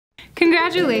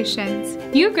Congratulations!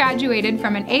 You graduated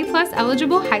from an A-plus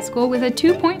eligible high school with a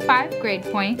 2.5 grade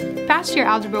point, passed your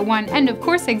Algebra 1 end of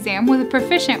course exam with a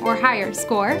proficient or higher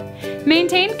score,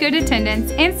 maintained good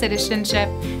attendance and citizenship,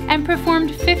 and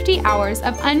performed 50 hours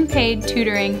of unpaid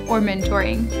tutoring or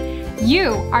mentoring.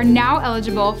 You are now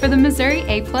eligible for the Missouri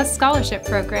A-plus Scholarship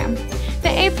Program. The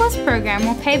A-plus program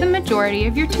will pay the majority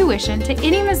of your tuition to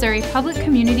any Missouri public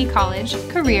community college,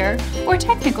 career, or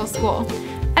technical school,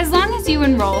 as long as you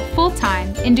enroll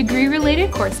full-time in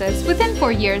degree-related courses within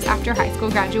 4 years after high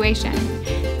school graduation.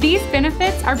 These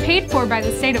benefits are paid for by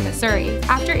the state of Missouri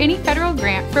after any federal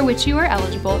grant for which you are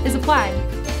eligible is applied.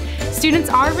 Students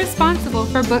are responsible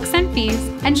for books and fees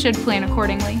and should plan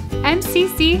accordingly.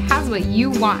 MCC has what you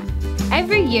want.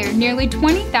 Every year, nearly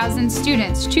 20,000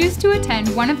 students choose to attend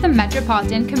one of the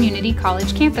metropolitan community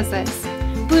college campuses: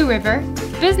 Blue River,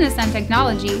 Business and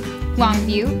Technology,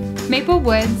 Longview, Maple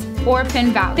Woods, or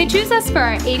Penn Valley. They choose us for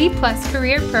our 80-plus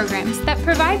career programs that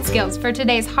provide skills for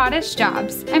today's hottest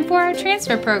jobs, and for our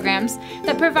transfer programs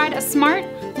that provide a smart,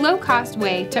 low-cost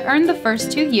way to earn the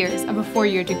first 2 years of a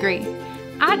 4-year degree.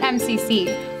 At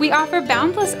MCC, we offer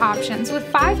boundless options with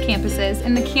 5 campuses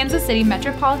in the Kansas City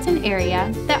metropolitan area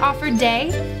that offer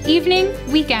day, evening,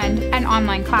 weekend, and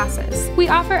online classes. We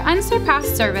offer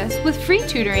unsurpassed service with free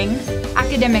tutoring,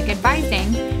 academic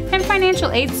advising, and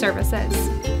financial aid services.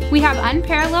 We have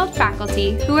unparalleled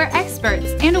faculty who are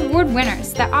experts and award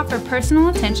winners that offer personal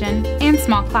attention and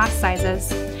small class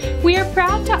sizes. We are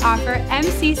proud to offer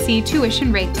MCC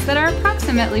tuition rates that are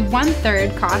approximately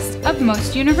 1/3 cost of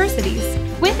most universities.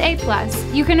 With A+,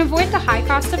 you can avoid the high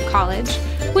cost of college,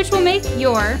 which will make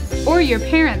your or your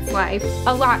parents' life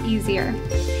a lot easier.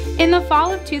 In the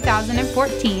fall of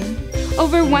 2014,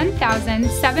 over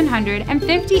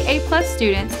 1,750 A+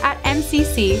 students at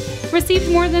MCC received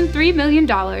more than $3 million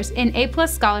in A+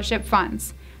 scholarship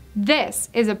funds. This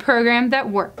is a program that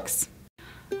works.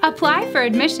 Apply for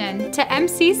admission to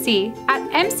MCC at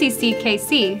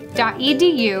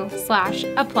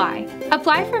mcckc.edu/apply.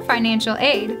 Apply for financial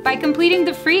aid by completing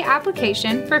the free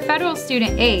application for Federal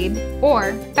Student Aid,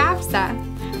 or FAFSA,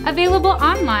 available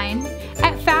online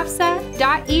at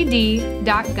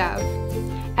fafsa.ed.gov.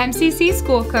 MCC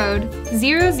school code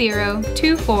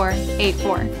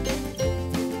 002484.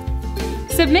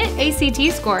 Submit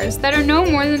ACT scores that are no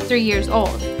more than 3 years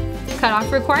old. Cutoff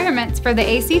requirements for the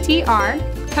ACT are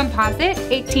Composite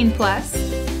 18+,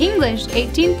 English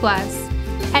 18+,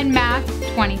 and Math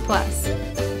 20+.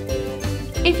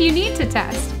 If you need to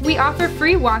test, we offer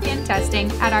free walk-in testing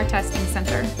at our testing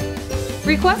center.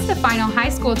 Request a final high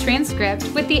school transcript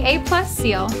with the A+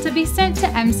 seal to be sent to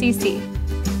MCC.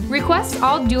 Request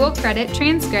all dual credit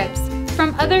transcripts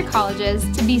from other colleges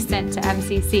to be sent to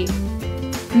MCC.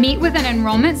 Meet with an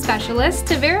enrollment specialist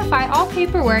to verify all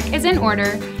paperwork is in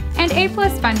order and A+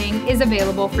 funding is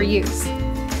available for use.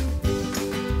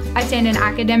 Attend an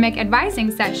academic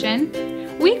advising session,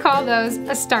 we call those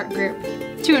a start group,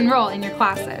 to enroll in your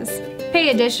classes.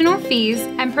 Pay additional fees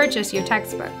and purchase your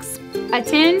textbooks.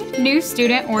 Attend new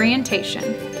student orientation.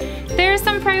 There are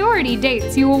some priority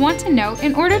dates you will want to note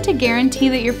in order to guarantee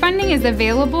that your funding is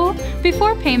available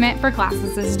before payment for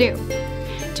classes is due.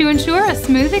 To ensure a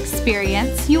smooth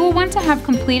experience, you will want to have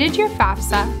completed your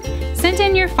FAFSA, sent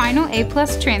in your final A+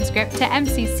 transcript to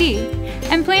MCC,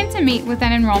 and plan to meet with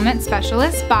an enrollment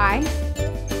specialist by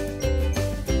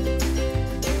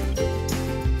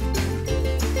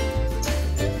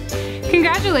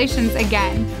Congratulations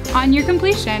again on your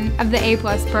completion of the A+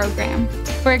 program.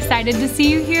 We're excited to see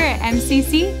you here at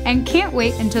MCC and can't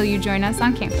wait until you join us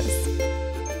on campus.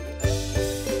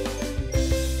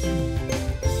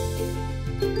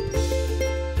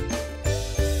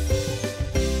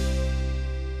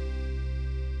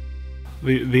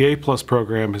 The A+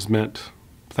 program has meant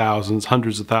thousands,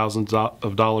 hundreds of thousands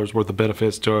of dollars worth of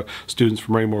benefits to students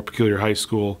from Raymore Peculiar High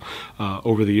School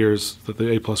over the years that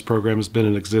the A+ program has been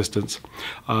in existence.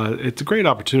 It's a great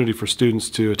opportunity for students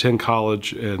to attend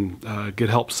college and get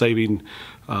help saving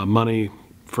money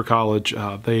for college.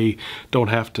 They don't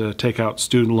have to take out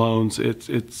student loans.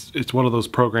 It's one of those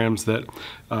programs that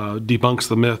debunks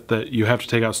the myth that you have to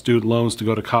take out student loans to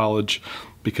go to college,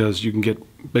 because you can get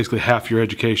basically half your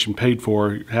education paid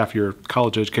for, half your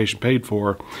college education paid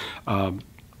for, and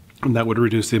that would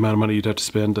reduce the amount of money you'd have to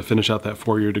spend to finish out that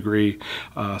 4-year degree.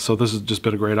 So this has just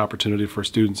been a great opportunity for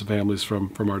students and families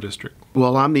from our district.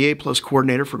 Well, I'm the A+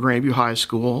 coordinator for Grandview High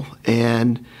School,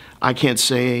 and I can't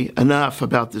say enough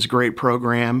about this great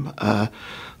program.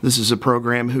 This is a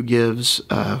program who gives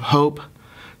hope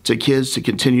to kids to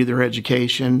continue their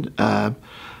education,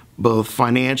 both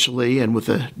financially and with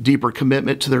a deeper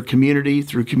commitment to their community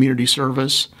through community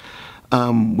service.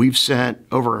 We've sent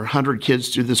over 100 kids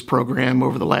through this program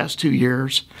over the last 2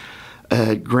 years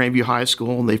at Grandview High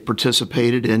School, and they've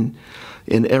participated in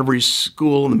every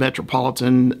school in the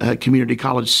metropolitan community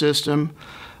college system,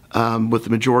 with the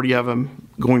majority of them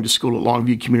going to school at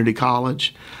Longview Community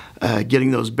College,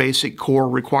 getting those basic core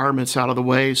requirements out of the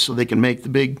way so they can make the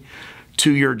big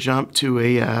 2-year jump to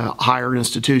a higher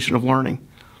institution of learning.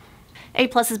 A+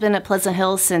 has been at Pleasant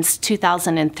Hill since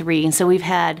 2003, and so we've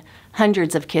had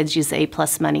hundreds of kids use the A+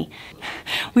 money.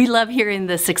 We love hearing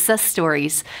the success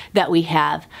stories that we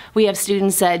have. We have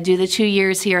students that do the 2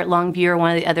 years here at Longview or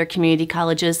one of the other community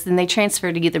colleges, then they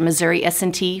transfer to either Missouri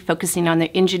S&T, focusing on their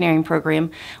engineering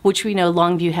program, which we know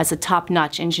Longview has a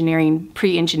top-notch engineering,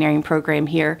 pre-engineering program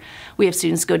here. We have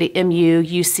students go to MU,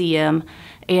 UCM,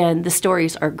 and the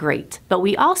stories are great. But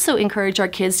we also encourage our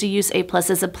kids to use A+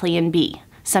 as a plan B.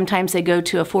 Sometimes they go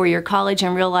to a 4-year college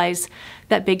and realize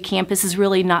that big campus is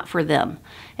really not for them.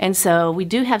 And so we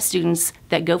do have students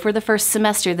that go for the first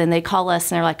semester, then they call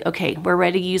us and they're like, okay, we're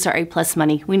ready to use our A+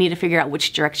 money. We need to figure out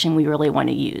which direction we really want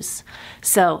to use.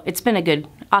 So it's been a good,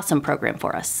 awesome program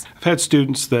for us. I've had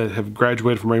students that have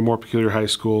graduated from Raymore Peculiar High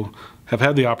School, have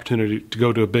had the opportunity to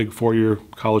go to a big 4-year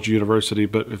college or university,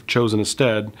 but have chosen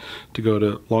instead to go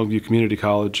to Longview Community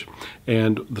College.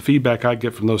 And the feedback I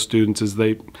get from those students is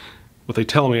what they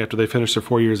tell me after they finish their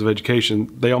 4 years of education,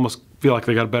 they almost feel like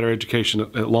they got a better education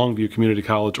at Longview Community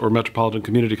College or metropolitan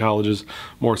community colleges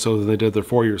more so than they did their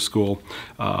 4-year school.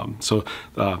 So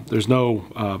there's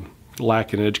no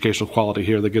lack in educational quality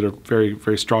here. They get a very,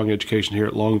 very strong education here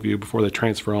at Longview before they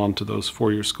transfer on to those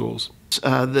 4-year schools.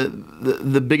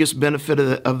 The biggest benefit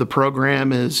of the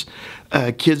program is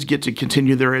kids get to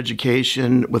continue their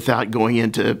education without going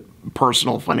into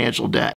personal financial debt.